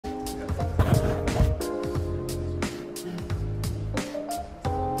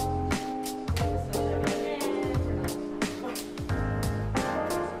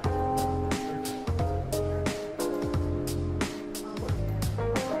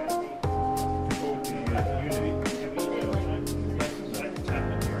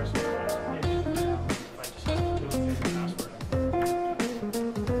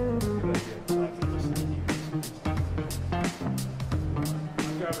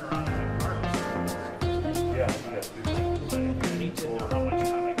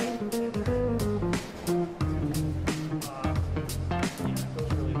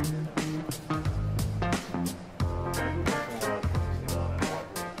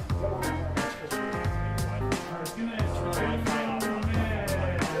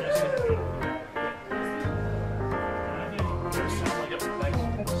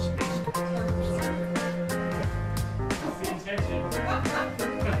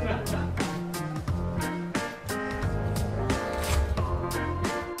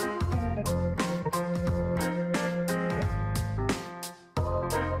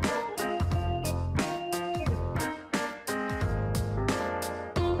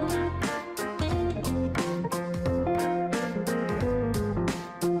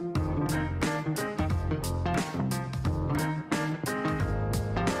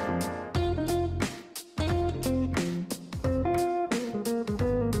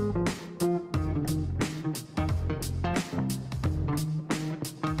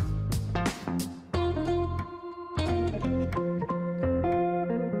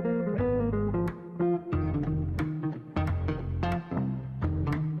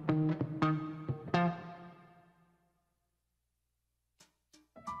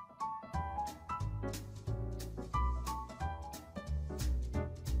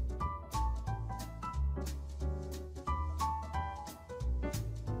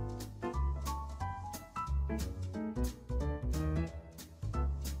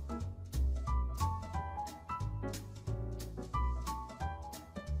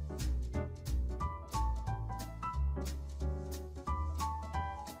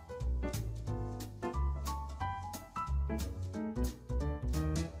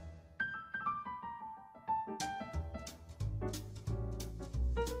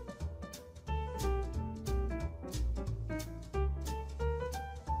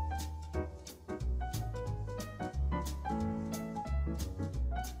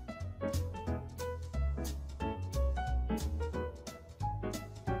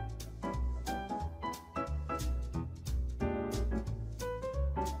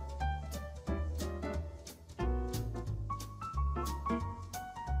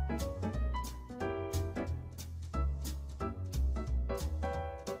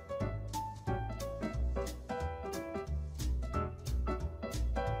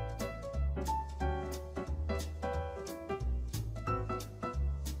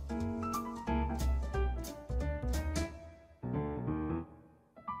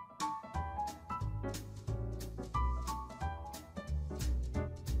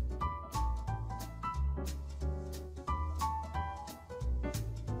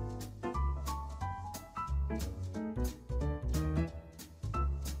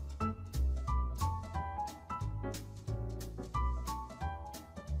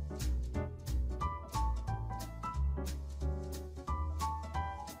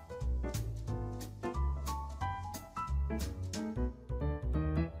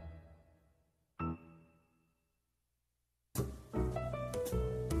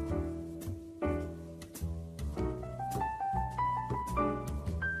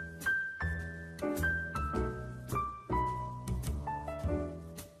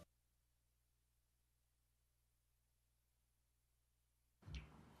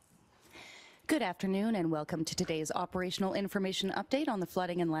Good afternoon and welcome to today's operational information update on the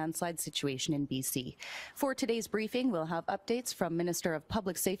flooding and landslide situation in BC. For today's briefing, we'll have updates from Minister of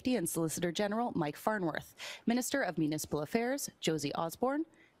Public Safety and Solicitor General Mike Farnworth, Minister of Municipal Affairs Josie Osborne,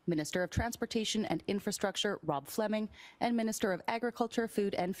 Minister of Transportation and Infrastructure Rob Fleming, and Minister of Agriculture,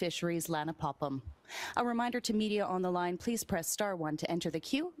 Food and Fisheries Lana Popham. A reminder to media on the line, please press *1 to enter the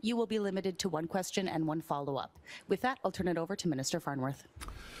queue. You will be limited to one question and one follow-up. With that, I'll turn it over to Minister Farnworth.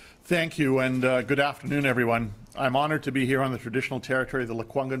 Thank you, and good afternoon, everyone. I'm honored to be here on the traditional territory of the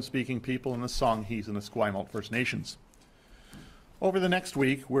Lekwungen-speaking people and the Songhees and the Esquimalt First Nations. Over the next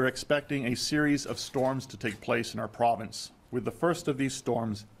week, we're expecting a series of storms to take place in our province, with the first of these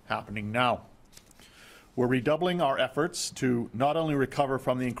storms happening now. We're redoubling our efforts to not only recover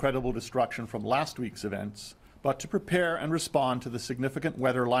from the incredible destruction from last week's events, but to prepare and respond to the significant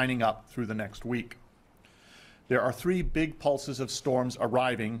weather lining up through the next week. There are three big pulses of storms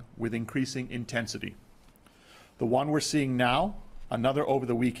arriving with increasing intensity. The one we're seeing now, another over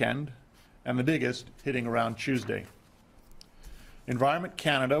the weekend, and the biggest hitting around Tuesday. Environment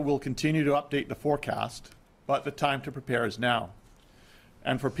Canada will continue to update the forecast, but the time to prepare is now.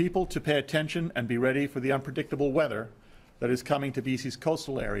 And for people to pay attention and be ready for the unpredictable weather that is coming to BC's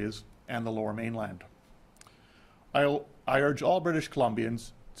coastal areas and the Lower Mainland. I urge all British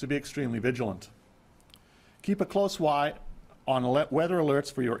Columbians to be extremely vigilant. Keep a close eye on weather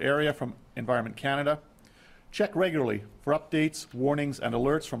alerts for your area from Environment Canada. Check regularly for updates, warnings, and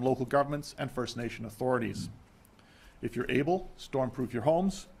alerts from local governments and First Nation authorities. If you're able, stormproof your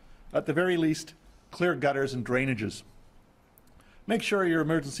homes. At the very least, clear gutters and drainages. Make sure your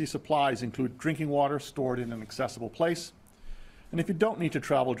emergency supplies include drinking water stored in an accessible place. And if you don't need to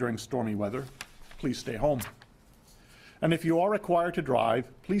travel during stormy weather, please stay home. And if you are required to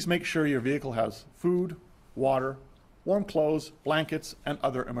drive, please make sure your vehicle has food, water, warm clothes, blankets, and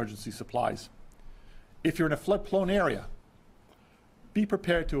other emergency supplies. If you're in a flood-prone area, be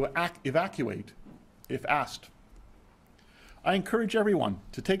prepared to evacuate if asked. I encourage everyone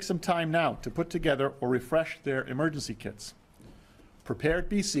to take some time now to put together or refresh their emergency kits. Prepared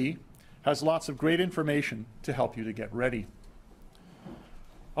BC has lots of great information to help you to get ready.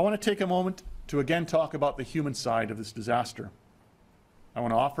 I want to take a moment to again talk about the human side of this disaster. I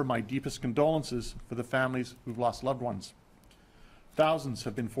want to offer my deepest condolences for the families who've lost loved ones. Thousands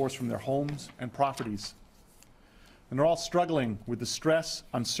have been forced from their homes and properties, and they're all struggling with the stress,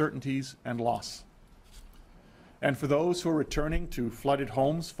 uncertainties, and loss. And for those who are returning to flooded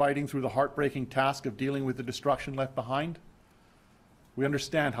homes, fighting through the heartbreaking task of dealing with the destruction left behind, we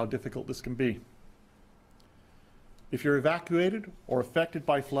understand how difficult this can be. If you're evacuated or affected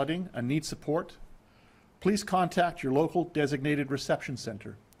by flooding and need support, please contact your local designated reception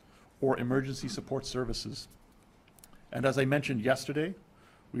center or emergency support services. And as I mentioned yesterday,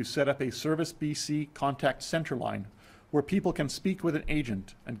 we've set up a Service BC contact center line where people can speak with an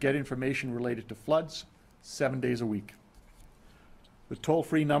agent and get information related to floods 7 days a week. The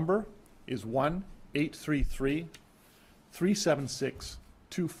toll-free number is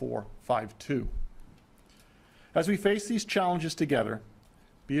 1-833-376-2452. As we face these challenges together,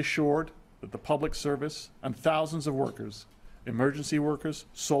 be assured that the public service and thousands of workers, emergency workers,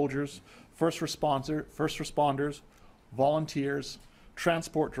 soldiers, first responders, volunteers,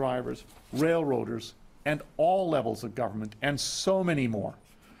 transport drivers, railroaders, and all levels of government, and so many more,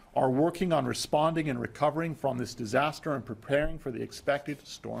 are working on responding and recovering from this disaster and preparing for the expected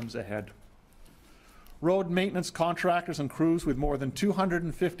storms ahead. Road maintenance contractors and crews with more than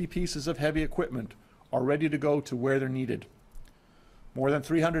 250 pieces of heavy equipment are ready to go to where they're needed. More than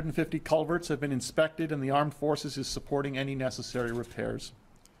 350 culverts have been inspected, and the Armed Forces is supporting any necessary repairs.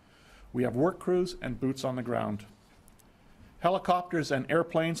 We have work crews and boots on the ground. Helicopters and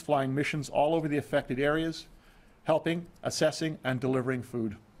airplanes flying missions all over the affected areas, helping, assessing, and delivering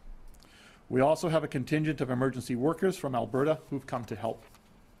food. We also have a contingent of emergency workers from Alberta who've come to help.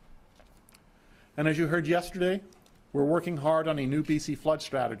 And as you heard yesterday, we're working hard on a new BC flood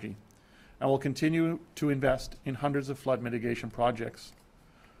strategy, and will continue to invest in hundreds of flood mitigation projects.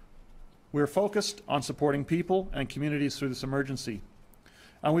 We're focused on supporting people and communities through this emergency,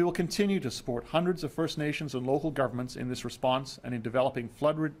 and we will continue to support hundreds of First Nations and local governments in this response and in developing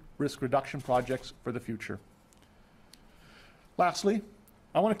flood risk reduction projects for the future. Lastly,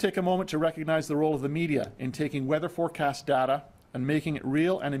 I want to take a moment to recognize the role of the media in taking weather forecast data and making it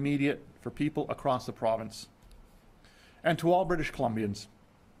real and immediate for people across the province. And to all British Columbians,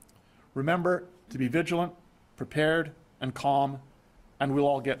 remember to be vigilant, prepared, and calm, and we'll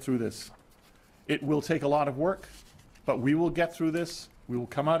all get through this. It will take a lot of work, but we will get through this. We will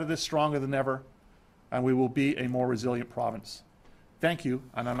come out of this stronger than ever, and we will be a more resilient province. Thank you,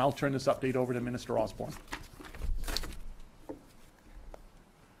 and I'll now turn this update over to Minister Osborne.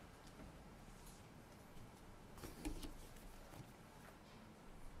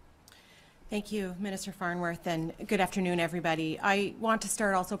 Thank you, Minister Farnworth, and good afternoon, everybody. I want to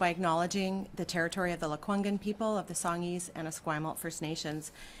start also by acknowledging the territory of the Lekwungen people of the Songhees and Esquimalt First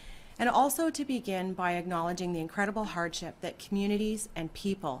Nations, and also to begin by acknowledging the incredible hardship that communities and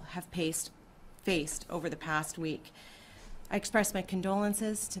people have faced over the past week. I express my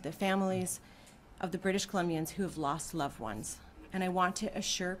condolences to the families of the British Columbians who have lost loved ones, and I want to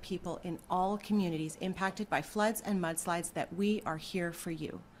assure people in all communities impacted by floods and mudslides that we are here for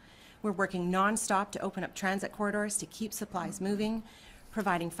you. We're working non-stop to open up transit corridors to keep supplies moving,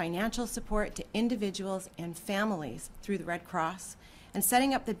 providing financial support to individuals and families through the Red Cross, and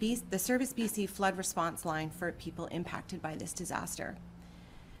setting up the Service BC flood response line for people impacted by this disaster.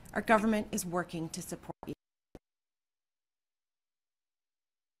 Our government is working to support you.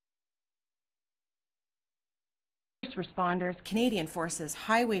 Responders, Canadian Forces,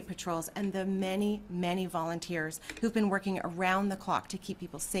 highway patrols, and the many, many volunteers who've been working around the clock to keep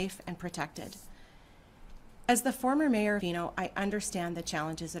people safe and protected. As the former mayor of Vino, I understand the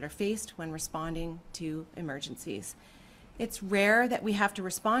challenges that are faced when responding to emergencies. It's rare that we have to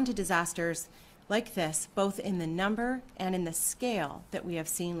respond to disasters like this, both in the number and in the scale that we have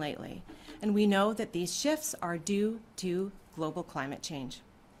seen lately. And we know that these shifts are due to global climate change.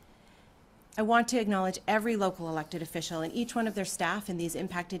 I want to acknowledge every local elected official and each one of their staff in these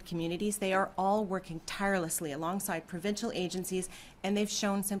impacted communities. They are all working tirelessly alongside provincial agencies, and they've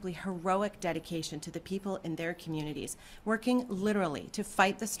shown simply heroic dedication to the people in their communities, working literally to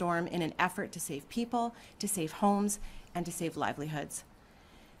fight the storm in an effort to save people, to save homes, and to save livelihoods.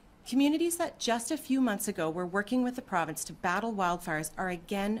 Communities that just a few months ago were working with the province to battle wildfires are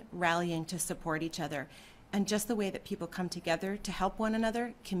again rallying to support each other. And just the way that people come together to help one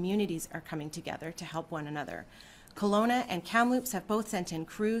another, communities are coming together to help one another. Kelowna and Kamloops have both sent in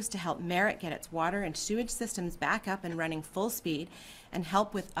crews to help Merritt get its water and sewage systems back up and running full speed and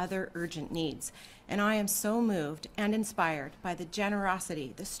help with other urgent needs. And I am so moved and inspired by the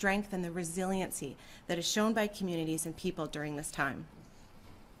generosity, the strength, and the resiliency that is shown by communities and people during this time.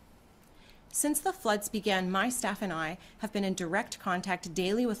 Since the floods began, my staff and I have been in direct contact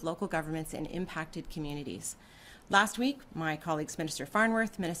daily with local governments in impacted communities. Last week, my colleagues Minister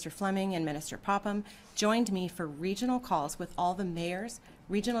Farnworth, Minister Fleming, and Minister Popham joined me for regional calls with all the mayors,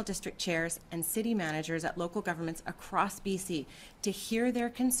 regional district chairs, and city managers at local governments across BC to hear their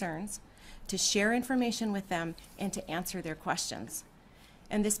concerns, to share information with them, and to answer their questions.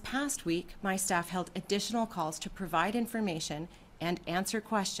 And this past week, my staff held additional calls to provide information and answer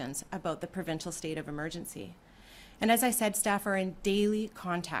questions about the provincial state of emergency. And as I said, staff are in daily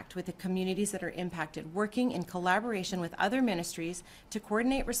contact with the communities that are impacted, working in collaboration with other ministries to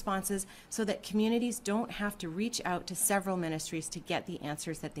coordinate responses so that communities don't have to reach out to several ministries to get the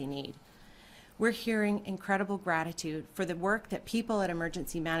answers that they need. We're hearing incredible gratitude for the work that people at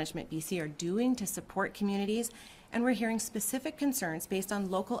Emergency Management BC are doing to support communities, and we're hearing specific concerns based on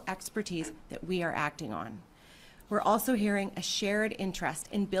local expertise that we are acting on. We're also hearing a shared interest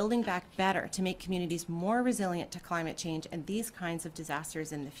in building back better to make communities more resilient to climate change and these kinds of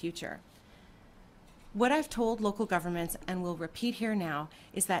disasters in the future. What I've told local governments, and will repeat here now,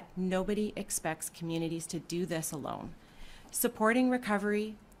 is that nobody expects communities to do this alone. Supporting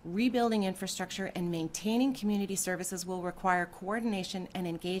recovery, rebuilding infrastructure, and maintaining community services will require coordination and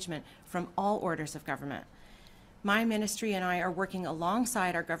engagement from all orders of government. My ministry and I are working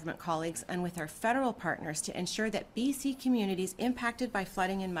alongside our government colleagues and with our federal partners to ensure that BC communities impacted by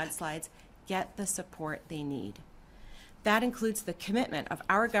flooding and mudslides get the support they need. That includes the commitment of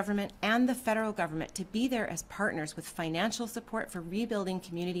our government and the federal government to be there as partners with financial support for rebuilding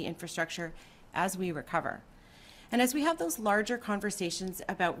community infrastructure as we recover. And as we have those larger conversations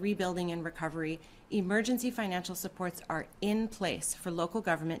about rebuilding and recovery, emergency financial supports are in place for local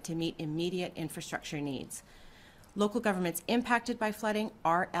government to meet immediate infrastructure needs. Local governments impacted by flooding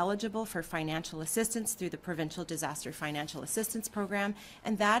are eligible for financial assistance through the Provincial Disaster Financial Assistance Program,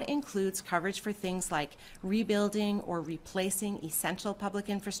 and that includes coverage for things like rebuilding or replacing essential public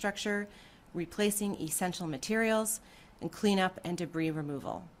infrastructure, replacing essential materials, and cleanup and debris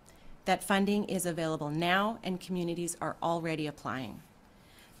removal. That funding is available now, and communities are already applying.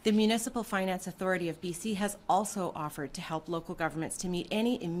 The Municipal Finance Authority of BC has also offered to help local governments to meet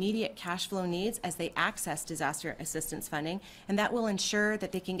any immediate cash flow needs as they access disaster assistance funding, and that will ensure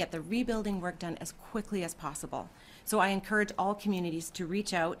that they can get the rebuilding work done as quickly as possible. So I encourage all communities to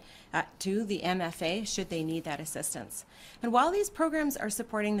reach out to the MFA should they need that assistance. And while these programs are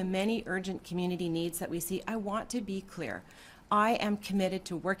supporting the many urgent community needs that we see, I want to be clear. I am committed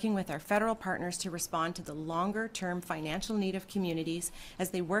to working with our federal partners to respond to the longer-term financial need of communities as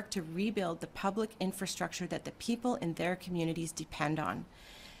they work to rebuild the public infrastructure that the people in their communities depend on.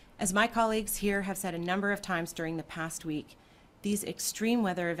 As my colleagues here have said a number of times during the past week, these extreme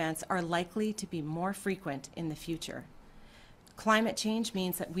weather events are likely to be more frequent in the future. Climate change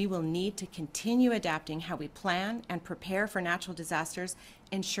means that we will need to continue adapting how we plan and prepare for natural disasters,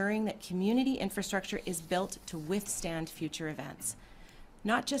 ensuring that community infrastructure is built to withstand future events.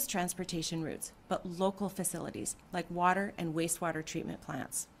 Not just transportation routes, but local facilities like water and wastewater treatment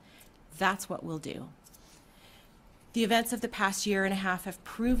plants. That's what we'll do. The events of the past year and a half have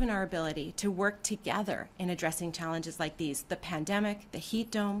proven our ability to work together in addressing challenges like these: the pandemic, the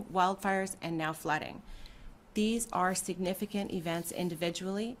heat dome, wildfires, and now flooding. These are significant events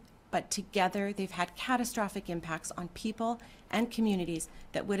individually, but together they've had catastrophic impacts on people and communities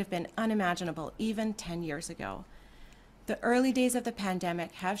that would have been unimaginable even 10 years ago. The early days of the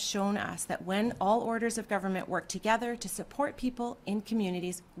pandemic have shown us that when all orders of government work together to support people in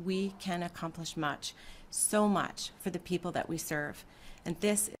communities, we can accomplish much, so much for the people that we serve. And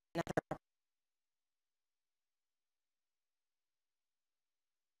this is another.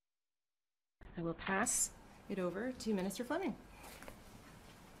 I will pass it over to Minister Fleming.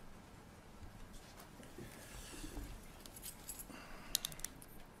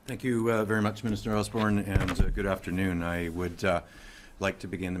 Thank you very much, Minister Osborne, and good afternoon. I would like to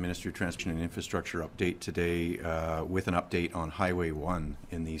begin the Ministry of Transportation and Infrastructure update today with an update on Highway 1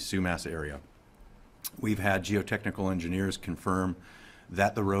 in the Sumas area. We've had geotechnical engineers confirm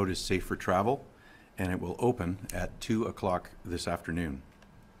that the road is safe for travel, and it will open at 2 o'clock this afternoon.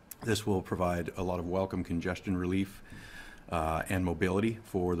 This will provide a lot of welcome congestion relief and mobility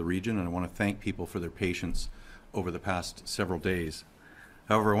for the region, and I want to thank people for their patience over the past several days.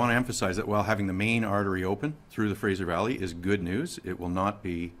 However, I want to emphasize that while having the main artery open through the Fraser Valley is good news, it will not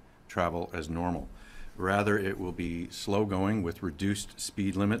be travel as normal. Rather, it will be slow going with reduced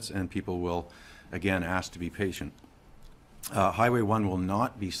speed limits, and people will, again, ask to be patient. Highway 1 will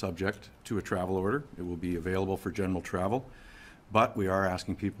not be subject to a travel order. It will be available for general travel, but we are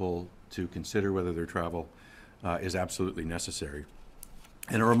asking people to consider whether their travel is absolutely necessary.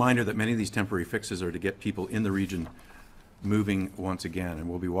 And a reminder that many of these temporary fixes are to get people in the region moving once again, and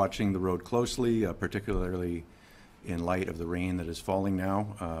we'll be watching the road closely, particularly in light of the rain that is falling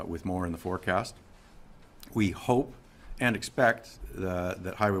now, with more in the forecast. We hope and expect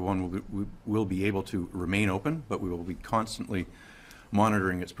that Highway 1 will be able to remain open, but we will be constantly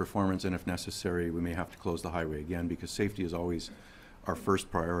monitoring its performance, and if necessary, we may have to close the highway again, because safety is always our first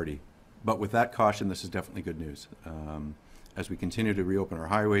priority. But with that caution, this is definitely good news. As we continue to reopen our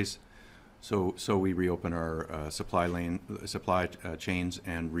highways, so we reopen our supply chains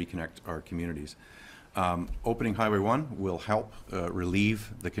and reconnect our communities. Opening Highway 1 will help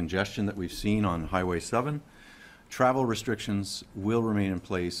relieve the congestion that we've seen on Highway 7. Travel restrictions will remain in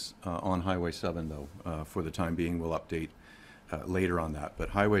place on Highway 7, though, for the time being. We'll update later on that. But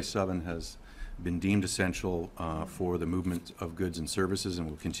Highway 7 has been deemed essential for the movement of goods and services, and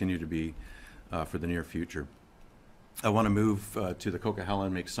will continue to be for the near future. I want to move to the Coquihalla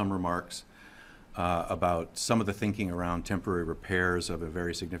and make some remarks about some of the thinking around temporary repairs of a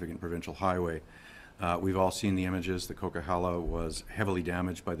very significant provincial highway. We've all seen the images. The Coquihalla was heavily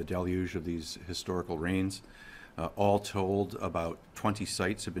damaged by the deluge of these historical rains. All told, about 20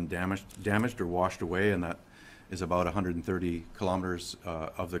 sites have been damaged or washed away, and that is about 130 kilometers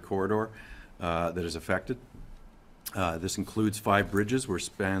of the corridor that is affected. This includes 5 bridges where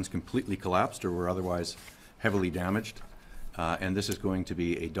spans completely collapsed or were otherwise heavily damaged. And this is going to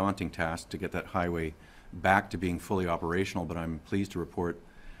be a daunting task to get that highway back to being fully operational, but I'm pleased to report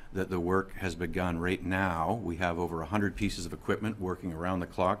that the work has begun right now. We have over 100 pieces of equipment working around the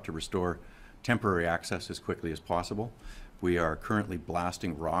clock to restore temporary access as quickly as possible. We are currently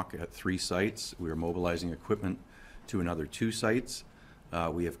blasting rock at 3 sites. We are mobilizing equipment to another 2 sites.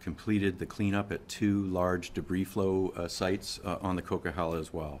 We have completed the cleanup at 2 large debris flow sites on the Coquihalla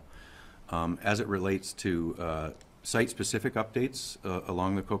as well. As it relates to site-specific updates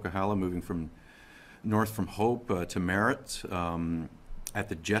along the Coquihalla, moving from north from Hope to Merritt, at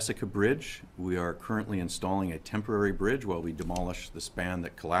the Jessica Bridge, we are currently installing a temporary bridge while we demolish the span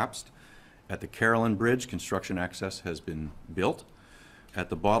that collapsed. At the Carolyn Bridge, construction access has been built. At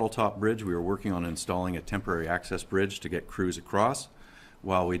the Bottletop Bridge, we are working on installing a temporary access bridge to get crews across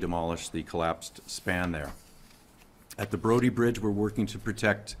while we demolish the collapsed span there. At the Brodie Bridge, we're working to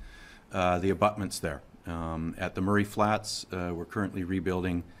protect the abutments there. At the Murray Flats, we're currently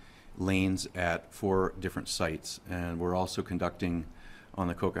rebuilding lanes at 4 different sites, and we're also conducting on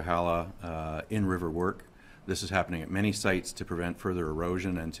the Coquihalla in-river work. This is happening at many sites to prevent further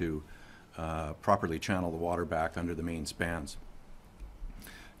erosion and to properly channel the water back under the main spans.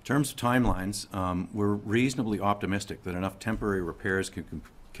 In terms of timelines, we're reasonably optimistic that enough temporary repairs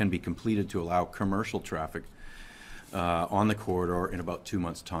can be completed to allow commercial traffic on the corridor in about 2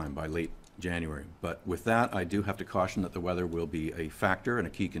 months' time, by late January. But with that, I do have to caution that the weather will be a factor and a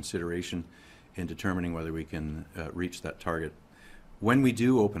key consideration in determining whether we can reach that target. When we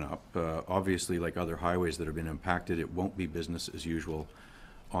do open up, obviously, like other highways that have been impacted, it won't be business as usual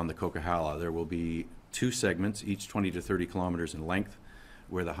on the Coquihalla. There will be 2 segments, each 20 to 30 kilometers in length,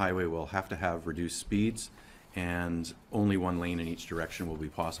 where the highway will have to have reduced speeds, and only 1 lane in each direction will be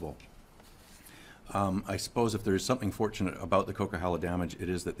possible. I suppose if there's something fortunate about the Coquihalla damage, it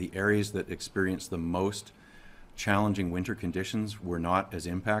is that the areas that experienced the most challenging winter conditions were not as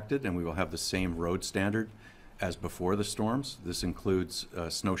impacted, and we will have the same road standard as before the storms. This includes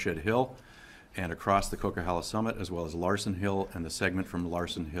Snowshed Hill and across the Coquihalla Summit, as well as Larson Hill and the segment from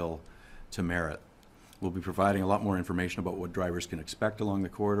Larson Hill to Merritt. We'll be providing a lot more information about what drivers can expect along the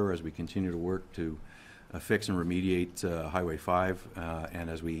corridor as we continue to work to fix and remediate Highway 5 and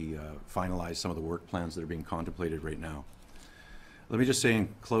as we finalize some of the work plans that are being contemplated right now. Let me just say in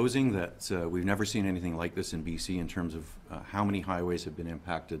closing that we've never seen anything like this in BC in terms of how many highways have been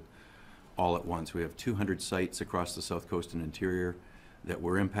impacted all at once. We have 200 sites across the South Coast and interior that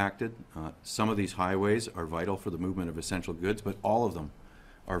were impacted. Some of these highways are vital for the movement of essential goods, but all of them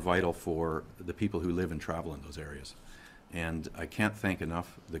are vital for the people who live and travel in those areas. And I can't thank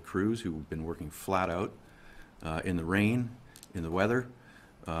enough the crews who've been working flat out in the rain, in the weather,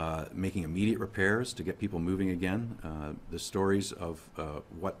 making immediate repairs to get people moving again. The stories of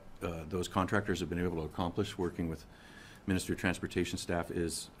what those contractors have been able to accomplish working with Ministry of Transportation staff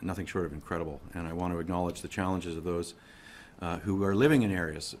is nothing short of incredible. And I want to acknowledge the challenges of those who are living in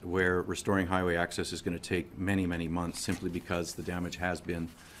areas where restoring highway access is going to take many, many months simply because the damage has been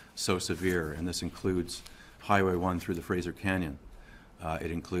so severe. And this includes Highway 1 through the Fraser Canyon.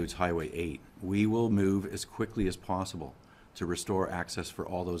 It includes Highway 8. We will move as quickly as possible to restore access for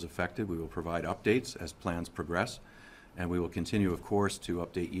all those affected. We will provide updates as plans progress, and we will continue, of course, to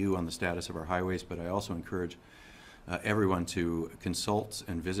update you on the status of our highways, but I also encourage everyone to consult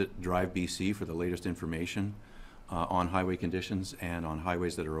and visit Drive BC for the latest information on highway conditions and on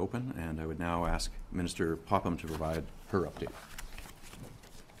highways that are open. And I would now ask Minister Popham to provide her update.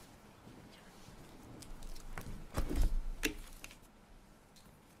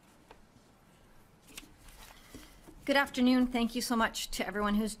 Good afternoon. Thank you so much to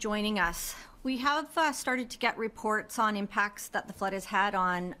everyone who's joining us. We have started to get reports on impacts that the flood has had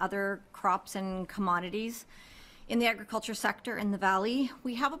on other crops and commodities. In the agriculture sector in the valley,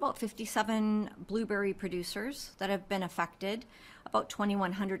 we have about 57 blueberry producers that have been affected, about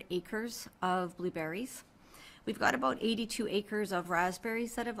 2,100 acres of blueberries. We've got about 82 acres of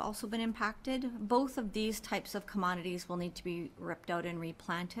raspberries that have also been impacted. Both of these types of commodities will need to be ripped out and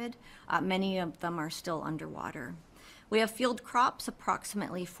replanted. Many of them are still underwater. We have field crops,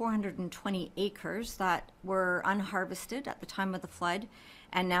 approximately 420 acres, that were unharvested at the time of the flood,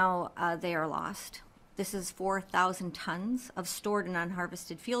 and now they are lost. This is 4,000 tons of stored and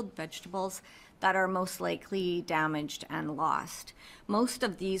unharvested field vegetables that are most likely damaged and lost. Most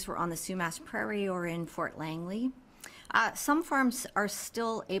of these were on the Sumas Prairie or in Fort Langley. Some farms are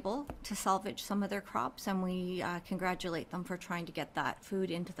still able to salvage some of their crops, and we congratulate them for trying to get that food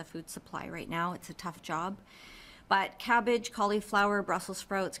into the food supply right now. It's a tough job. But cabbage, cauliflower, Brussels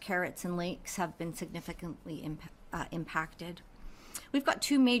sprouts, carrots, and leeks have been significantly impacted. We've got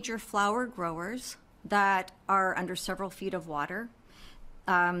two major flower growers that are under several feet of water.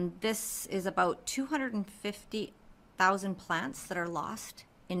 This is about 250,000 plants that are lost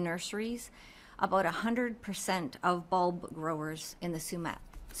in nurseries. About 100% of bulb growers in the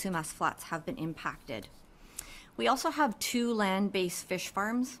Sumas Flats have been impacted. We also have two land-based fish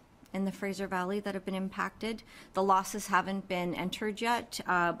farms in the Fraser Valley that have been impacted. The losses haven't been entered yet,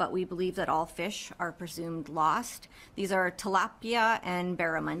 but we believe that all fish are presumed lost. These are tilapia and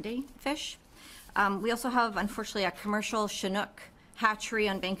barramundi fish. We also have, unfortunately, a commercial Chinook hatchery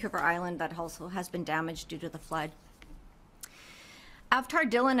on Vancouver Island that also has been damaged due to the flood. Avtar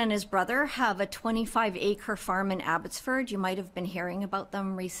Dillon and his brother have a 25-acre farm in Abbotsford. You might have been hearing about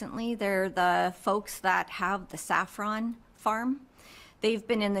them recently. They're the folks that have the saffron farm. They've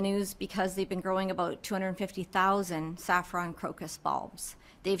been in the news because they've been growing about 250,000 saffron crocus bulbs.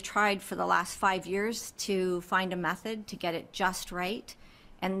 They've tried for the last 5 years to find a method to get it just right.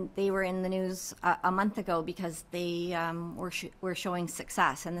 And they were in the news a month ago because they were showing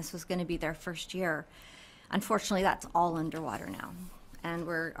success, and this was going to be their first year. Unfortunately, that's all underwater now, and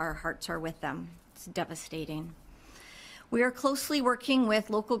our hearts are with them. It's devastating. We are closely working with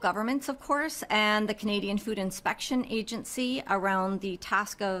local governments, of course, and the Canadian Food Inspection Agency around the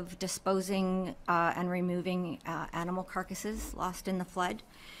task of disposing and removing animal carcasses lost in the flood.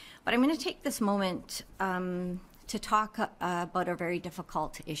 But I'm going to take this moment to talk about a very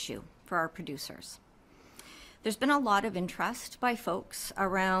difficult issue for our producers. There's been a lot of interest by folks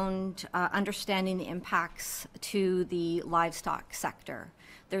around understanding the impacts to the livestock sector.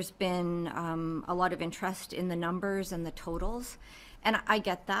 There's been a lot of interest in the numbers and the totals, and I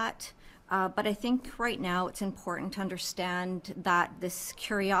get that. But I think right now it's important to understand that this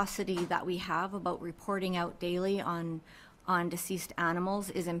curiosity that we have about reporting out daily on deceased animals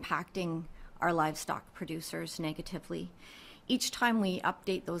is impacting our livestock producers negatively. Each time we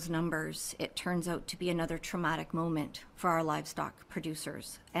update those numbers, it turns out to be another traumatic moment for our livestock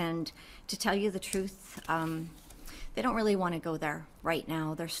producers. And to tell you the truth, they don't really want to go there right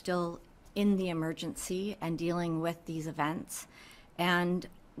now. They're still in the emergency and dealing with these events. And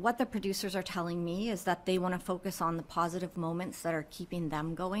what the producers are telling me is that they want to focus on the positive moments that are keeping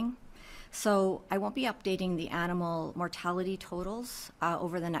them going. So I won't be updating the animal mortality totals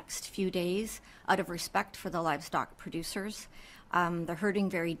over the next few days out of respect for the livestock producers. They're hurting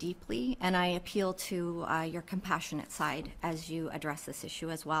very deeply, and I appeal to your compassionate side as you address this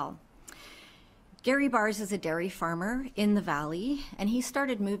issue as well. Gary Bars is a dairy farmer in the valley, and he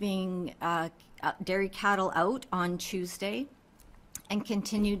started moving dairy cattle out on Tuesday and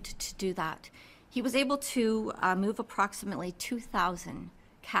continued to do that. He was able to move approximately 2,000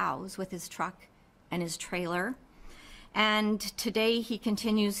 cows with his truck and his trailer. And today he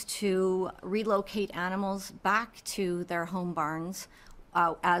continues to relocate animals back to their home barns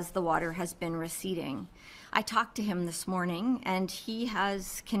as the water has been receding. I talked to him this morning, and he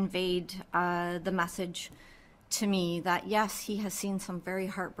has conveyed the message to me that yes, he has seen some very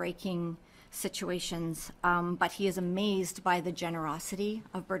heartbreaking situations, but he is amazed by the generosity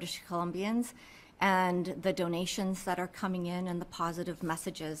of British Columbians and the donations that are coming in and the positive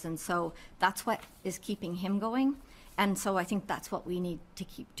messages. And so that's what is keeping him going. And so I think that's what we need to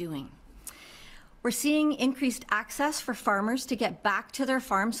keep doing. We're seeing increased access for farmers to get back to their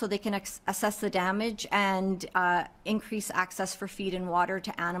farms so they can assess the damage, and increase access for feed and water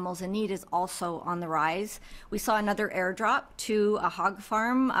to animals in need is also on the rise. We saw another airdrop to a hog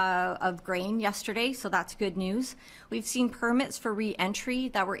farm of grain yesterday, so that's good news. We've seen permits for re-entry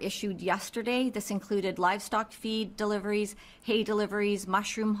that were issued yesterday. This included livestock feed deliveries, hay deliveries,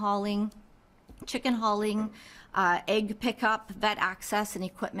 mushroom hauling, chicken hauling, egg pickup, vet access, and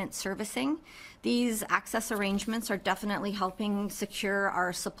equipment servicing. These access arrangements are definitely helping secure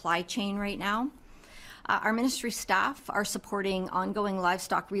our supply chain right now. Our ministry staff are supporting ongoing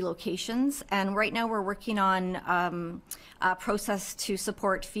livestock relocations, and right now we're working on a process to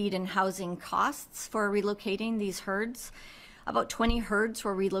support feed and housing costs for relocating these herds. About 20 herds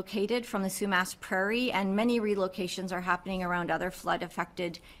were relocated from the Sumas Prairie, and many relocations are happening around other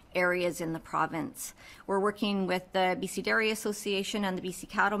flood-affected areas in the province. We're working with the BC Dairy Association and the BC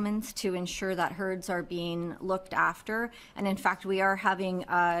Cattlemen's to ensure that herds are being looked after. And in fact, we are having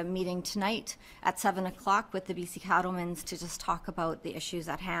a meeting tonight at 7 o'clock with the BC Cattlemen's to just talk about the issues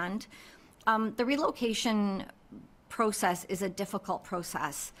at hand. The relocation process is a difficult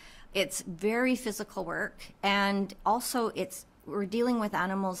process. It's very physical work, and also we're dealing with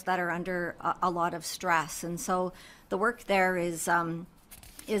animals that are under a lot of stress. And so the work there is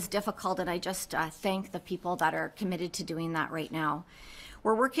difficult, and I just thank the people that are committed to doing that right now.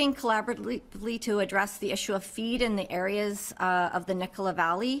 We're working collaboratively to address the issue of feed in the areas of the Nicola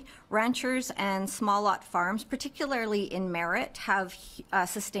Valley. Ranchers and small lot farms, particularly in Merritt, have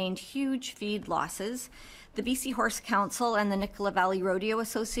sustained huge feed losses. The BC Horse Council and the Nicola Valley Rodeo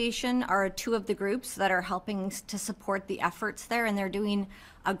Association are two of the groups that are helping to support the efforts there, and they're doing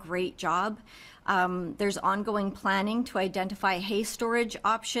a great job. There's ongoing planning to identify hay storage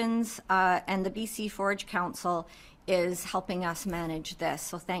options, and the BC Forage Council is helping us manage this,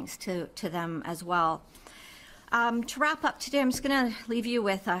 so thanks to them as well. To wrap up today, I'm just going to leave you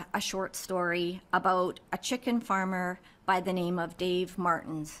with a short story about a chicken farmer by the name of Dave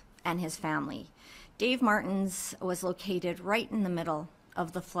Martins and his family. Dave Martins was located right in the middle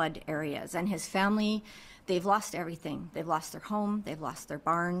of the flood areas, and his family, they've lost everything. They've lost their home, they've lost their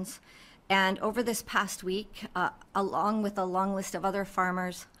barns. And over this past week, along with a long list of other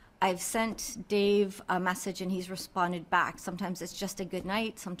farmers, I've sent Dave a message and he's responded back. Sometimes it's just a good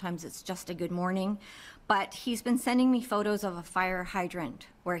night, sometimes it's just a good morning. But he's been sending me photos of a fire hydrant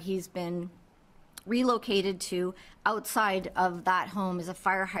where he's been relocated to. Outside of that home is a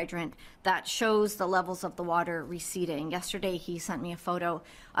fire hydrant that shows the levels of the water receding. Yesterday he sent me a photo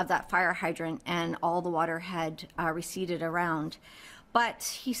of that fire hydrant and all the water had receded around.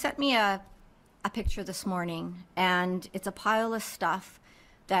 But he sent me a picture this morning, and it's a pile of stuff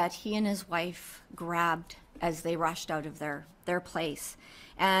that he and his wife grabbed as they rushed out of their place.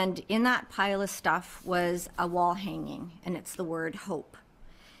 And in that pile of stuff was a wall hanging, and it's the word hope.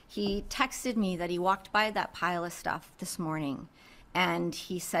 He texted me that he walked by that pile of stuff this morning, and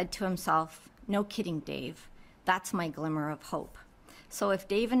he said to himself, "No kidding, Dave, that's my glimmer of hope." So if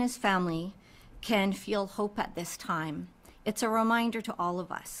Dave and his family can feel hope at this time, it's a reminder to all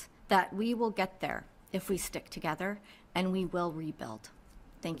of us that we will get there if we stick together, and we will rebuild.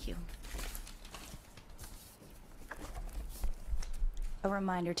 Thank you. A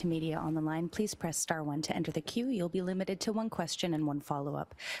reminder to media on the line, please press star 1 to enter the queue. You'll be limited to 1 question and 1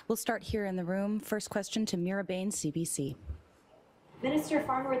 follow-up. We'll start here in the room. First question to Mira Bain, CBC. Minister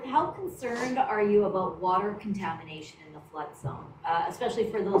Farnworth, how concerned are you about water contamination in the flood zone,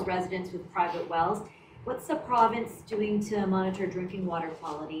 especially for those residents with private wells? What's the province doing to monitor drinking water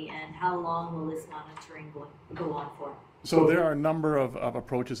quality, and how long will this monitoring go on for? So there are a number of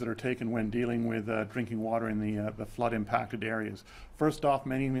approaches that are taken when dealing with drinking water in the flood-impacted areas. First off,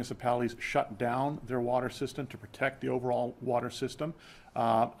 many municipalities shut down their water system to protect the overall water system.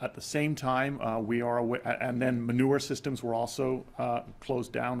 At the same time, we are aware, and then manure systems were also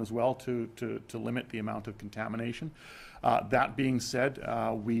closed down as well to limit the amount of contamination. That being said,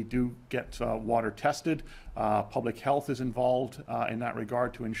 we do get water tested. Public health is involved in that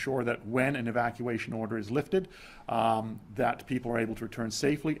regard to ensure that when an evacuation order is lifted, that people are able to return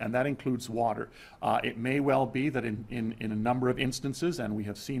safely, and that includes water. It may well be that in a number of instances, and we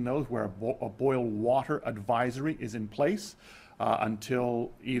have seen those, where a boil water advisory is in place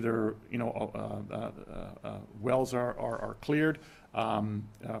until either wells are cleared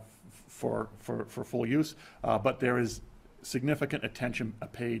for full use, but there is significant attention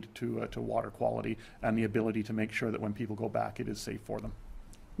paid to water quality and the ability to make sure that when people go back, it is safe for them.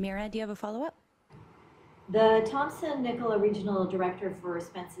 Mira, do you have a follow-up? The Thompson-Nicola Regional Director for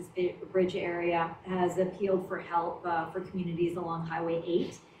Spence's Bridge area has appealed for help for communities along Highway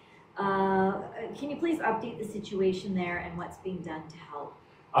 8. Can you please update the situation there and what's being done to help?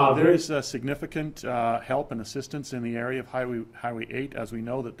 There is significant help and assistance in the area of Highway 8, as we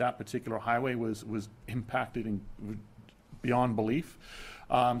know that particular highway was impacted beyond belief.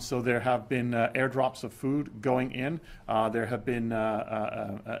 So there have been airdrops of food going in. There have been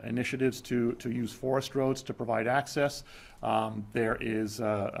initiatives to use forest roads to provide access. There is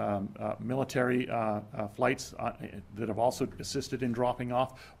military flights that have also assisted in dropping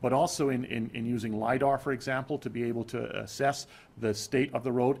off, but also in using LiDAR, for example, to be able to assess the state of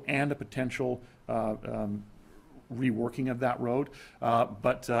the road and a potential reworking of that road.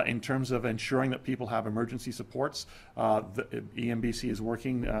 But in terms of ensuring that people have emergency supports, the EMBC is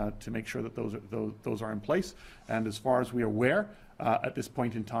working to make sure that those are in place. And as far as we are aware, at this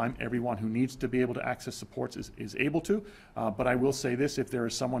point in time, everyone who needs to be able to access supports is able to. But I will say this, if there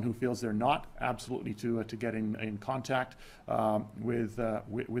is someone who feels they're not, absolutely to get in contact with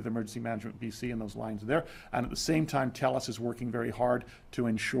Emergency Management BC and those lines there. And at the same time, TELUS is working very hard to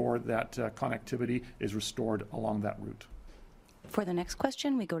ensure that connectivity is restored along that route. For the next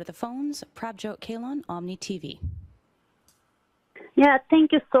question, we go to the phones. Prabjot Kalon, Omni TV. Yeah,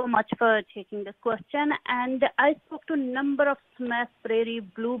 thank you so much for taking this question. And I spoke to a number of Smash Prairie,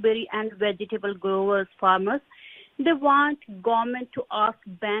 blueberry and vegetable growers, farmers. They want government to ask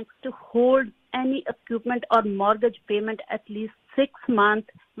banks to hold any equipment or mortgage payment at least 6 months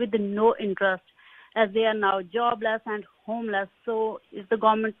with no interest, as they are now jobless and homeless. So is the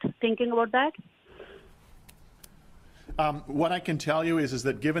government thinking about that? What I can tell you is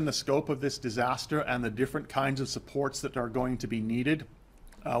that given the scope of this disaster and the different kinds of supports that are going to be needed,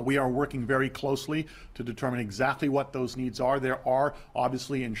 we are working very closely to determine exactly what those needs are. There are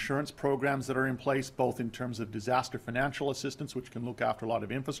obviously insurance programs that are in place, both in terms of disaster financial assistance, which can look after a lot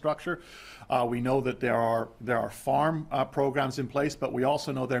of infrastructure. We know that there are farm programs in place, but we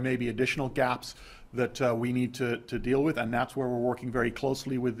also know there may be additional gaps that we need to deal with, and that's where we're working very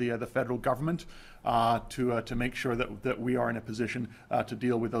closely with the federal government to make sure that we are in a position to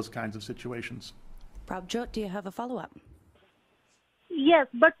deal with those kinds of situations. Prabjot, do you have a follow-up? Yes,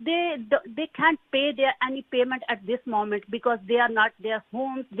 but they can't pay any payment at this moment because they are not their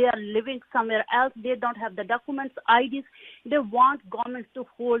homes. They are living somewhere else. They don't have the documents, IDs. They want government to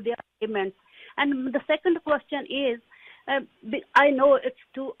hold their payments. And the second question is, I know it's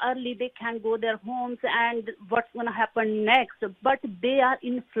too early. They can't go their homes and what's going to happen next, but they are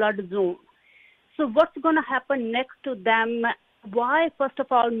in flood zone. So what's going to happen next to them? Why, first of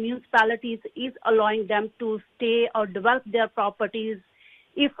all, municipalities is allowing them to stay or develop their properties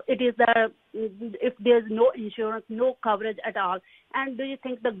if there's no insurance, no coverage at all? And do you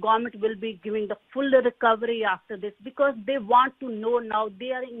think the government will be giving the full recovery after this? Because they want to know now.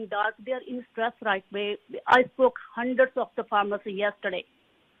 They are in dark. They are in stress right away. I spoke hundreds of the farmers yesterday.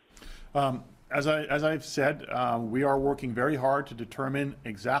 As I've said, we are working very hard to determine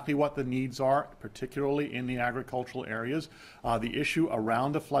exactly what the needs are, particularly in the agricultural areas. The issue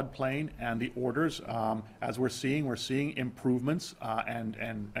around the floodplain and the orders, as we're seeing improvements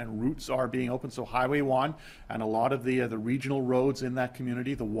and routes are being opened. So Highway 1 and a lot of the regional roads in that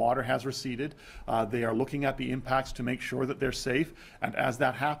community, the water has receded. They are looking at the impacts to make sure that they're safe. And as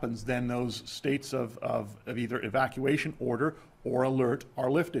that happens, then those states of either evacuation order or alert are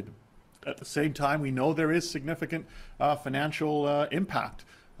lifted. At the same time, we know there is significant financial impact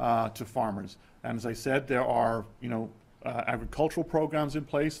to farmers. And as I said, there are agricultural programs in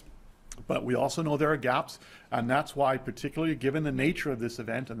place. But we also know there are gaps, and that's why, particularly given the nature of this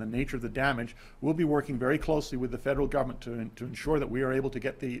event and the nature of the damage, we'll be working very closely with the federal government to ensure that we are able to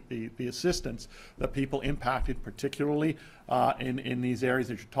get the assistance that people impacted, particularly in these areas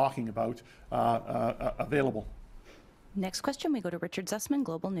that you're talking about, available. Next question, we go to Richard Zussman,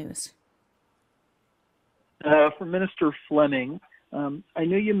 Global News. For Minister Fleming, I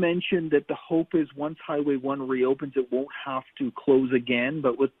know you mentioned that the hope is once Highway 1 reopens, it won't have to close again,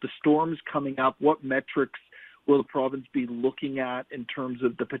 but with the storms coming up, what metrics will the province be looking at in terms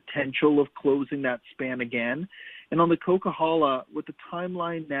of the potential of closing that span again? And on the Coquihalla, with the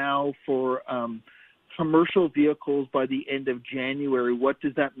timeline now for commercial vehicles by the end of January, what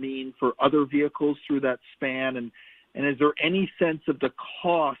does that mean for other vehicles through that span? And is there any sense of the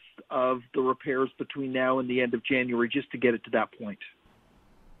cost of the repairs between now and the end of January just to get it to that point?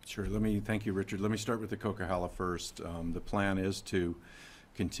 Sure. Thank you, Richard. Let me start with the Coquihalla first. The plan is to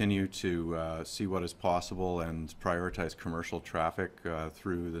continue to see what is possible and prioritize commercial traffic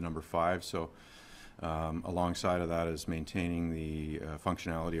through the number 5. So alongside of that is maintaining the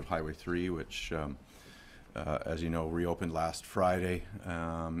functionality of Highway 3, which, as you know, reopened last Friday,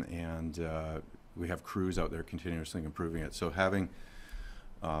 and we have crews out there continuously improving it. So having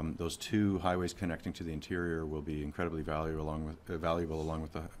those 2 highways connecting to the interior will be incredibly valuable along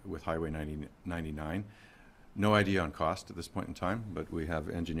with Highway 99. No idea on cost at this point in time, but we have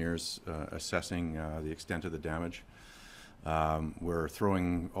engineers assessing the extent of the damage. We're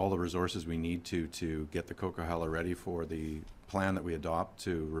throwing all the resources we need to get the Coquihalla ready for the plan that we adopt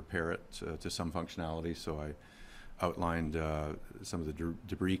to repair it to some functionality. So I outlined some of the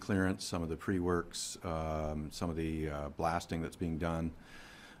debris clearance, some of the pre-works, some of the blasting that's being done.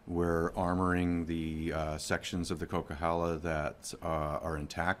 We're armoring the sections of the Coquihalla that are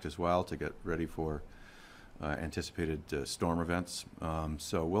intact as well to get ready for anticipated storm events.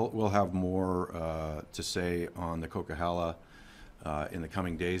 So we'll have more to say on the Coquihalla in the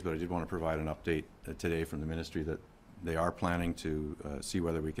coming days, but I did want to provide an update today from the ministry that they are planning to see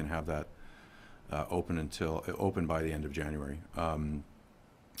whether we can have that open by the end of January.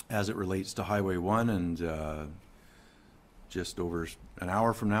 As it relates to Highway 1 and just over an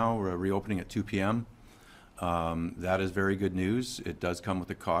hour from now, we're reopening at 2 p.m. That is very good news. It does come with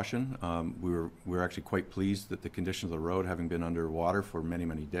a caution. We're actually quite pleased that the condition of the road, having been underwater for many,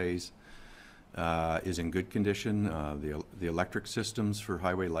 many days, is in good condition. The electric systems for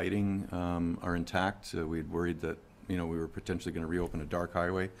highway lighting are intact. We'd worried that we were potentially going to reopen a dark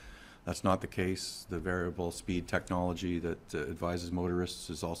highway. That's not the case. The variable speed technology that advises motorists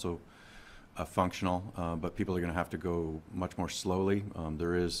is also functional, but people are going to have to go much more slowly.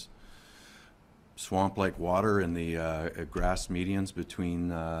 There is swamp-like water in the grass medians between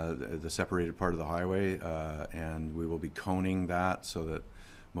the separated part of the highway, and we will be coning that so that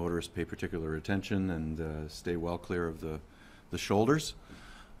motorists pay particular attention and stay well clear of the shoulders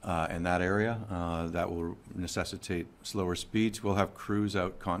in that area. That will necessitate slower speeds. We'll have crews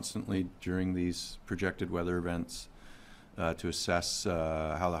out constantly during these projected weather events to assess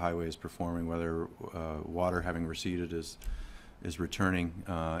how the highway is performing, whether water having receded is returning,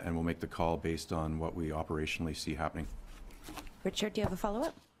 and we'll make the call based on what we operationally see happening. Richard, do you have a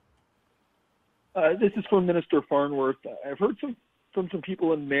follow-up? This is from Minister Farnworth. I've heard from some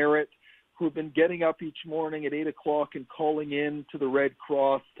people in Merritt who have been getting up each morning at 8 o'clock and calling in to the Red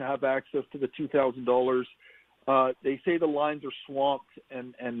Cross to have access to the $2,000. They say the lines are swamped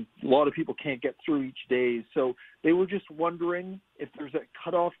and a lot of people can't get through each day. So they were just wondering if there's a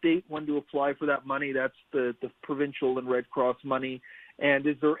cutoff date when to apply for that money. That's the provincial and Red Cross money. And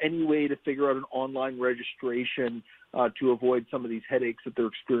is there any way to figure out an online registration to avoid some of these headaches that they're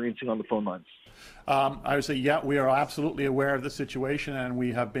experiencing on the phone lines? I would say, yeah, we are absolutely aware of the situation, and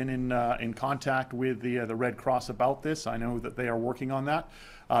we have been in contact with the Red Cross about this. I know that they are working on that.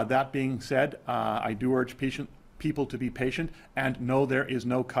 That being said, I do urge people to be patient and know there is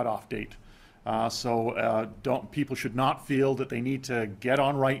no cutoff date. People should not feel that they need to get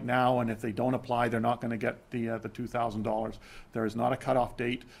on right now, and if they don't apply, they're not going to get the $2,000. There is not a cutoff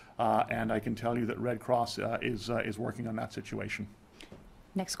date, and I can tell you that Red Cross is working on that situation.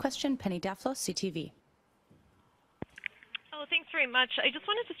 Next question, Penny Daflos, CTV. Oh, thanks very much. I just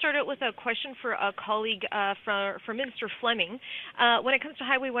wanted to start out with a question for a colleague for Minister Fleming. When it comes to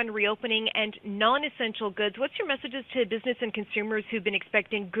Highway 1 reopening and non-essential goods, what's your messages to business and consumers who've been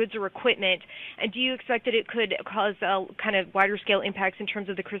expecting goods or equipment? And do you expect that it could cause kind of wider scale impacts in terms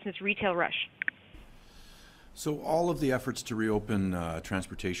of the Christmas retail rush? So all of the efforts to reopen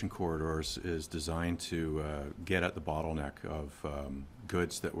transportation corridors is designed to get at the bottleneck of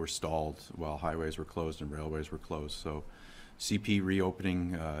goods that were stalled while highways were closed and railways were closed. So CP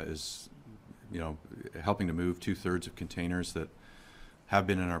reopening is, helping to move 2/3 of containers that have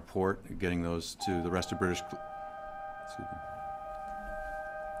been in our port, getting those to the rest of British.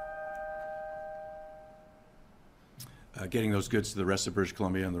 Getting those goods to the rest of British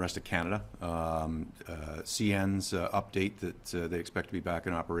Columbia and the rest of Canada. CN's update that they expect to be back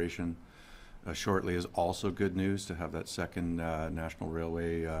in operation shortly is also good news, to have that second National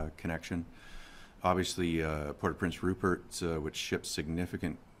Railway connection. Obviously, Port of Prince Rupert, which ships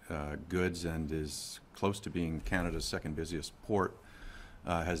significant goods and is close to being Canada's second busiest port,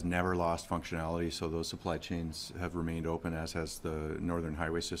 has never lost functionality, so those supply chains have remained open, as has the northern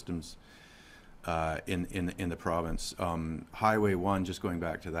highway systems in the province. Highway 1, just going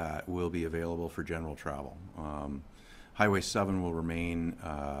back to that, will be available for general travel. Highway 7 will remain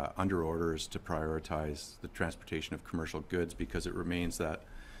under orders to prioritize the transportation of commercial goods, because it remains that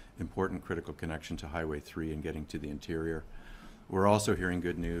important critical connection to Highway 3 and getting to the interior. We're also hearing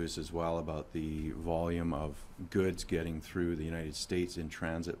good news as well about the volume of goods getting through the United States in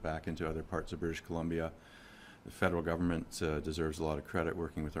transit back into other parts of British Columbia. The federal government deserves a lot of credit,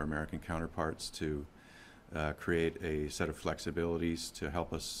 working with our American counterparts to create a set of flexibilities to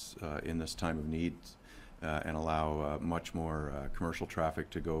help us in this time of need and allow much more commercial traffic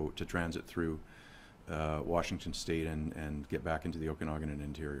to go to transit through Washington State and get back into the Okanagan and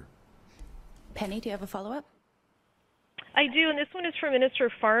interior. Penny, do you have a follow-up? I do, and this one is for Minister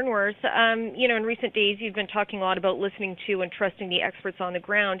Farnworth. In recent days, you've been talking a lot about listening to and trusting the experts on the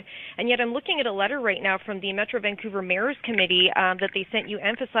ground, and yet I'm looking at a letter right now from the Metro Vancouver Mayor's Committee that they sent you,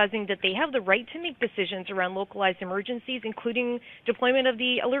 emphasizing that they have the right to make decisions around localized emergencies, including deployment of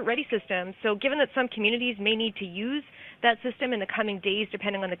the Alert Ready system. So given that some communities may need to use that system in the coming days,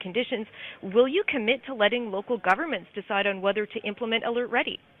 depending on the conditions, will you commit to letting local governments decide on whether to implement Alert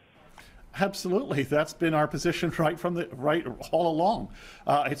Ready? Absolutely, that's been our position right all along.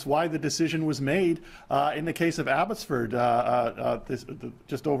 It's why the decision was made in the case of Abbotsford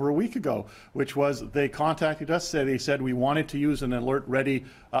just over a week ago, which was they contacted us. They said we wanted to use an Alert Ready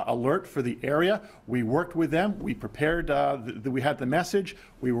alert for the area. We worked with them. We prepared. We had the message.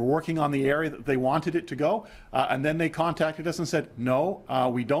 We were working on the area that they wanted it to go, and then they contacted us and said, "No,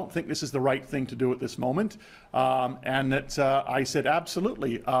 we don't think this is the right thing to do at this moment." And that I said,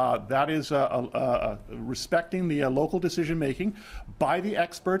 absolutely, that is respecting the local decision making by the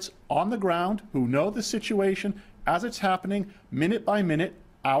experts on the ground who know the situation as it's happening, minute by minute,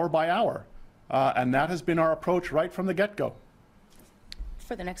 hour by hour. And that has been our approach right from the get-go.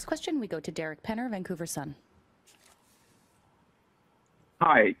 For the next question, we go to Derek Penner, Vancouver Sun.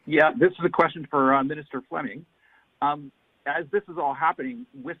 Hi. Yeah, this is a question for Minister Fleming. As this is all happening,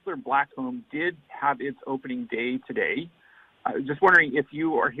 Whistler Blackcomb did have its opening day today. I was just wondering if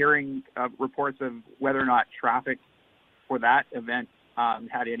you are hearing reports of whether or not traffic for that event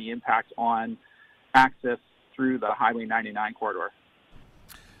had any impact on access through the Highway 99 corridor.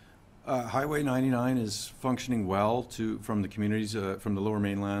 Highway 99 is functioning well from the communities from the Lower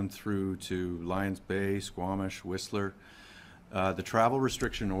Mainland through to Lions Bay, Squamish, Whistler. The travel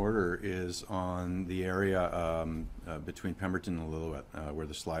restriction order is on the area between Pemberton and Lillooet, where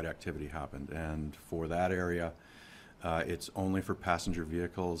the slide activity happened. And for that area, it's only for passenger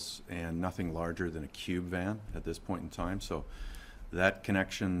vehicles and nothing larger than a cube van at this point in time. So that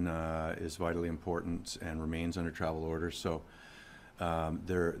connection is vitally important and remains under travel orders. So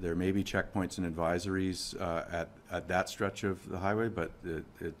there may be checkpoints and advisories at that stretch of the highway, but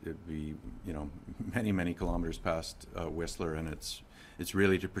it'd be many kilometers past Whistler, and it's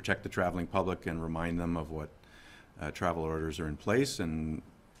really to protect the traveling public and remind them of what travel orders are in place. And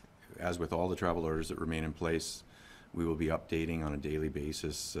as with all the travel orders that remain in place, we will be updating on a daily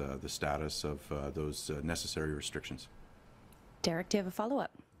basis the status of those necessary restrictions. Derek, do you have a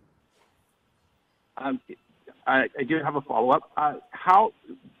follow-up? I do have a follow-up. How,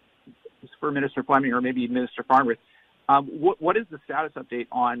 for Minister Fleming or maybe Minister Farnworth, what is the status update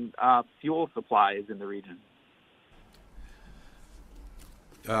on fuel supplies in the region?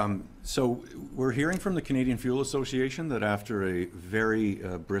 So we're hearing from the Canadian Fuel Association that after a very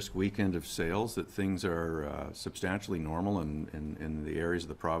brisk weekend of sales, that things are substantially normal in the areas of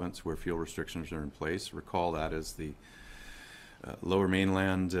the province where fuel restrictions are in place. Recall that as the Lower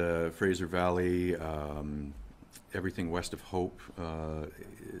Mainland, Fraser Valley, everything west of Hope,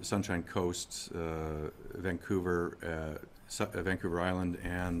 Sunshine Coast, Vancouver, Vancouver Island,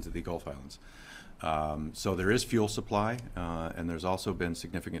 and the Gulf Islands. So there is fuel supply, and there's also been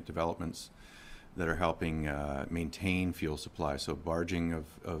significant developments that are helping maintain fuel supply. So barging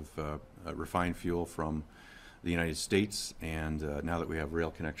of refined fuel from the United States, and now that we have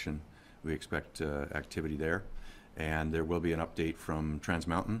rail connection, we expect activity there. And there will be an update from Trans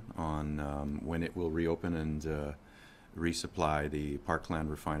Mountain on when it will reopen and resupply the Parkland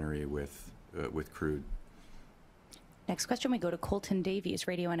refinery with crude. Next question, we go to Colton Davies,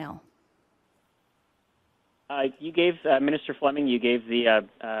 Radio NL. You gave, Minister Fleming, you gave the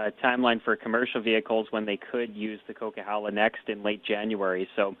timeline for commercial vehicles when they could use the Coquihalla next in late January.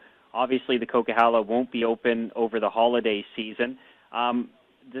 So obviously the Coquihalla won't be open over the holiday season.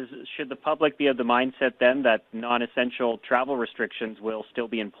 Should the public be of the mindset then that non-essential travel restrictions will still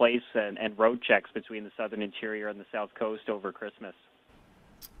be in place and road checks between the southern interior and the south coast over Christmas?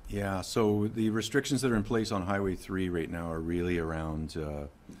 Yeah, so the restrictions that are in place on Highway 3 right now are really around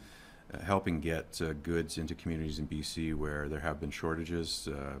helping get goods into communities in BC where there have been shortages,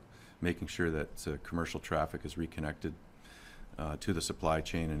 making sure that commercial traffic is reconnected to the supply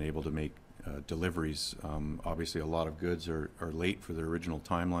chain and able to make deliveries. Obviously, a lot of goods are late for their original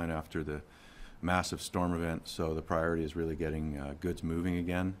timeline after the massive storm event, so the priority is really getting goods moving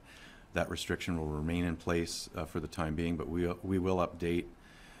again. That restriction will remain in place for the time being, but we will update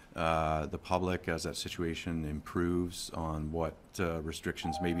the public as that situation improves on what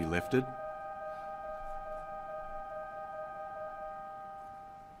restrictions may be lifted.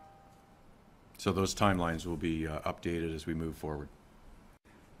 So those timelines will be updated as we move forward.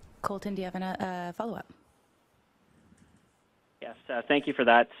 Colton, do you have a follow-up? Yes, thank you for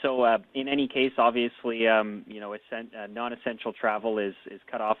that. So in any case, obviously, non-essential travel is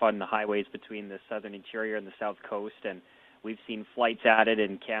cut off on the highways between the southern interior and the south coast, and we've seen flights added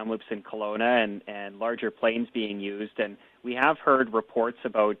in Kamloops and Kelowna and larger planes being used. And we have heard reports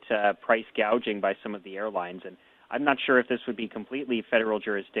about price gouging by some of the airlines. And I'm not sure if this would be completely federal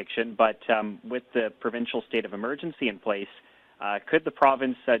jurisdiction, but with the provincial state of emergency in place, could the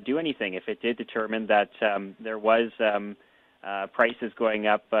province do anything if it did determine that there was prices going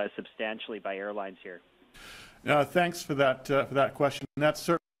up substantially by airlines here? Thanks for that question. That's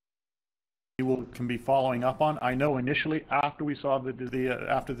certainly we can be following up on. I know initially after we saw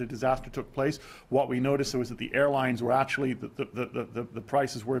after the disaster took place, what we noticed was that the airlines were actually the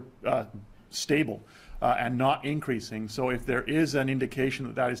prices were stable and not increasing. So if there is an indication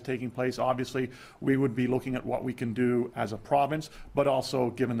that that is taking place, obviously we would be looking at what we can do as a province, but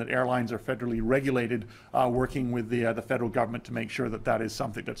also given that airlines are federally regulated, working with the federal government to make sure that that is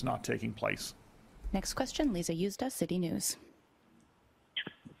something that's not taking place. Next question, Lisa Yuzda, City News.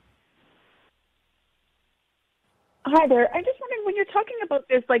 Hi there. I'm just wondering, when you're talking about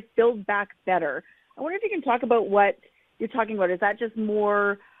this, like, Build Back Better, I wonder if you can talk about what you're talking about. Is that just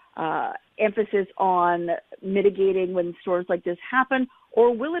more emphasis on mitigating when storms like this happen,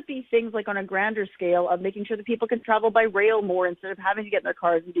 or will it be things like on a grander scale of making sure that people can travel by rail more instead of having to get in their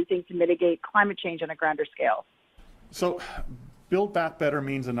cars and do things to mitigate climate change on a grander scale? So Build Back Better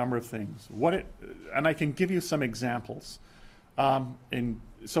means a number of things. And I can give you some examples.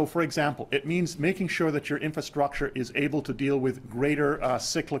 So, for example, it means making sure that your infrastructure is able to deal with greater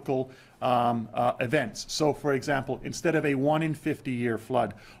cyclical events. So, for example, instead of a 1 in 50-year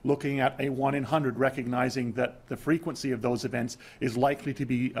flood, looking at a 1 in 100, recognizing that the frequency of those events is likely to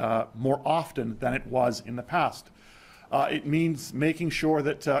be more often than it was in the past. It means making sure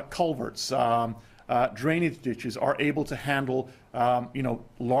that culverts, drainage ditches are able to handle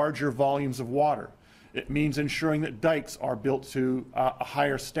larger volumes of water. It means ensuring that dikes are built to a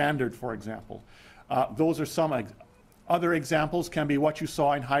higher standard, for example. Those are some other examples. Can be what you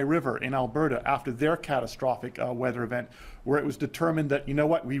saw in High River in Alberta after their catastrophic weather event, where it was determined that, you know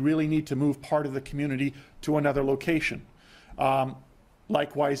what, we really need to move part of the community to another location.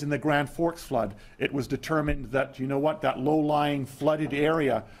 Likewise, in the Grand Forks flood, it was determined that, you know what, that low-lying flooded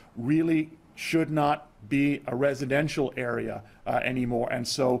area really should not be a residential area anymore. And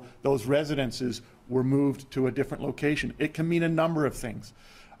so those residences were moved to a different location. It can mean a number of things.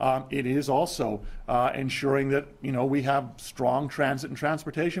 It is also ensuring that, we have strong transit and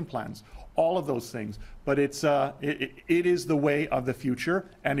transportation plans, all of those things. But it is the way of the future,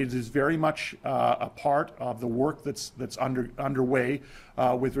 and it is very much a part of the work that's underway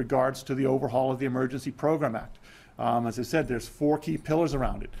with regards to the overhaul of the Emergency Program Act. As I said, there's 4 key pillars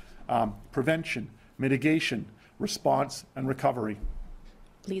around it: prevention, mitigation, response, and recovery.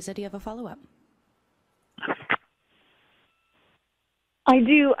 Lisa, do you have a follow-up? I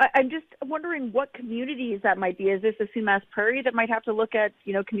do. I'm just wondering what communities that might be. Is this a Sumas Prairie that might have to look at,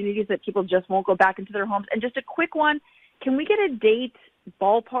 communities that people just won't go back into their homes? And just a quick one, can we get a date,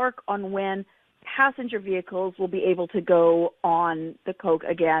 ballpark, on when passenger vehicles will be able to go on the Coke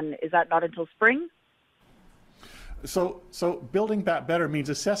again? Is that not until spring? So Building Back Better means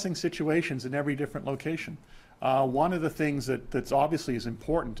assessing situations in every different location. One of the things that's obviously is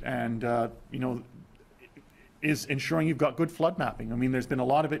important, and is ensuring you've got good flood mapping. I mean, there's been a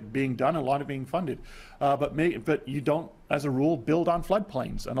lot of it being done, a lot of it being funded, but you don't, as a rule, build on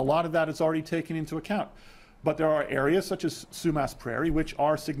floodplains, and a lot of that is already taken into account. But there are areas such as Sumas Prairie, which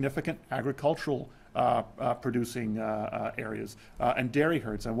are significant agricultural producing areas and dairy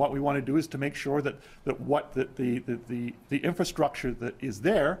herds. And what we want to do is to make sure that the infrastructure that is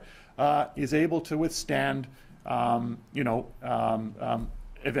there is able to withstand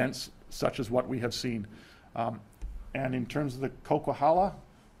events such as what we have seen. And in terms of the Coquihalla,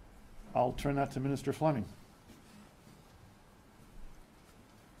 I'll turn that to Minister Fleming.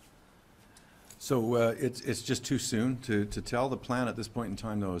 So it's just too soon to tell. The plan at this point in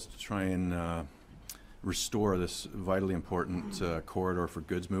time, though, is to try and restore this vitally important corridor for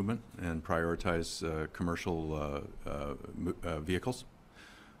goods movement and prioritize commercial vehicles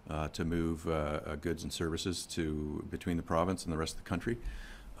to move goods and services between the province and the rest of the country.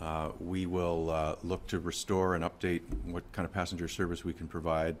 We will look to restore and update what kind of passenger service we can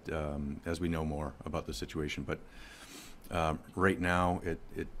provide as we know more about the situation. But right now,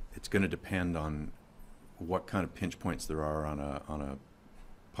 it's going to depend on what kind of pinch points there are on a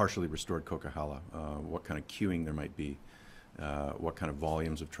partially restored Coquihalla, what kind of queuing there might be, what kind of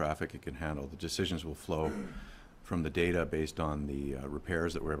volumes of traffic it can handle. The decisions will flow from the data based on the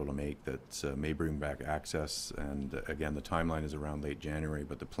repairs that we're able to make that may bring back access. And again, the timeline is around late January,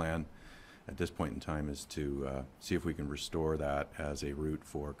 but the plan at this point in time is to see if we can restore that as a route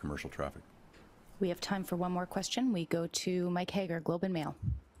for commercial traffic. We have time for one more question. We go to Mike Hager, Globe and Mail.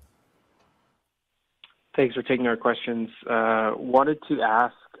 Thanks for taking our questions. Wanted to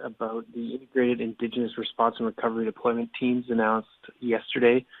ask about the Integrated Indigenous Response and Recovery Deployment Teams announced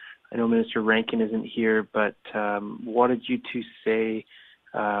yesterday. I know Minister Rankin isn't here, but wanted you to say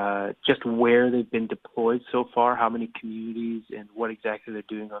just where they've been deployed so far, how many communities, and what exactly they're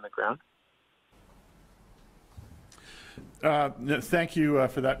doing on the ground. Thank you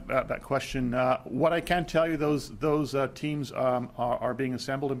for that question. What I can tell you, those teams are being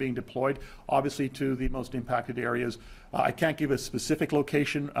assembled and being deployed, obviously, to the most impacted areas. I can't give a specific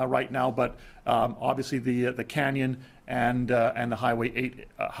location right now, but obviously the Canyon and the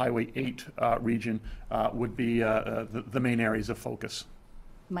Highway 8 region would be the main areas of focus.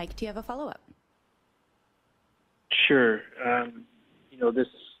 Mike, do you have a follow-up? Sure. This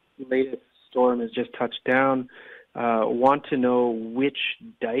latest storm has just touched down. Want to know which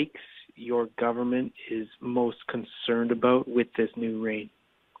dikes your government is most concerned about with this new rain.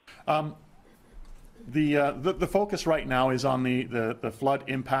 The focus right now is on the flood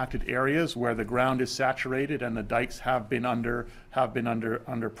impacted areas where the ground is saturated and the dikes have been under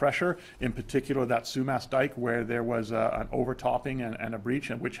pressure. In particular, that Sumas dike where there was an overtopping and a breach,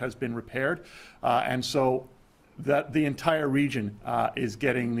 which has been repaired, and so that the entire region is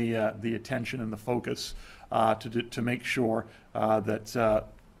getting the attention and the focus to make sure that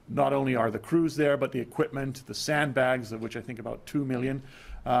not only are the crews there, but the equipment, the sandbags, of which I think about 2 million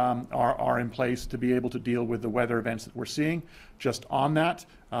are in place to be able to deal with the weather events that we're seeing. Just on that,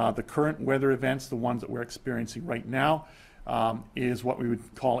 the current weather events, the ones that we're experiencing right now, is what we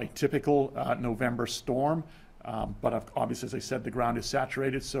would call a typical November storm. But obviously, as I said, the ground is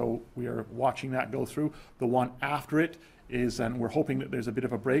saturated, so we are watching that go through. The one after it is, and we're hoping that there's a bit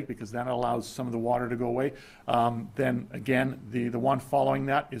of a break because that allows some of the water to go away. Then again, the one following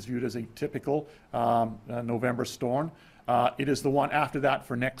that is viewed as a typical November storm. It is the one after that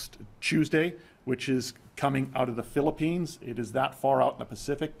for next Tuesday, which is coming out of the Philippines. It is that far out in the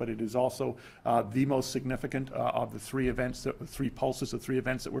Pacific, but it is also the most significant of the three events, the three pulses, the three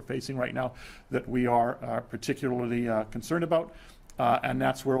events that we're facing right now that we are particularly concerned about. And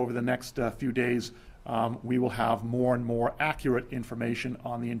that's where over the next few days we will have more and more accurate information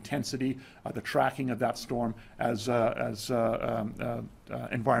on the intensity, the tracking of that storm as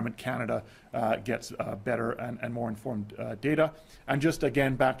Environment Canada gets better and more informed data. And just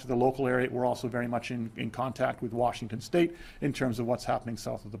again, back to the local area, we're also very much in contact with Washington State in terms of what's happening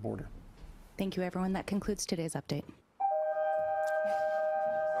south of the border. Thank you, everyone. That concludes today's update.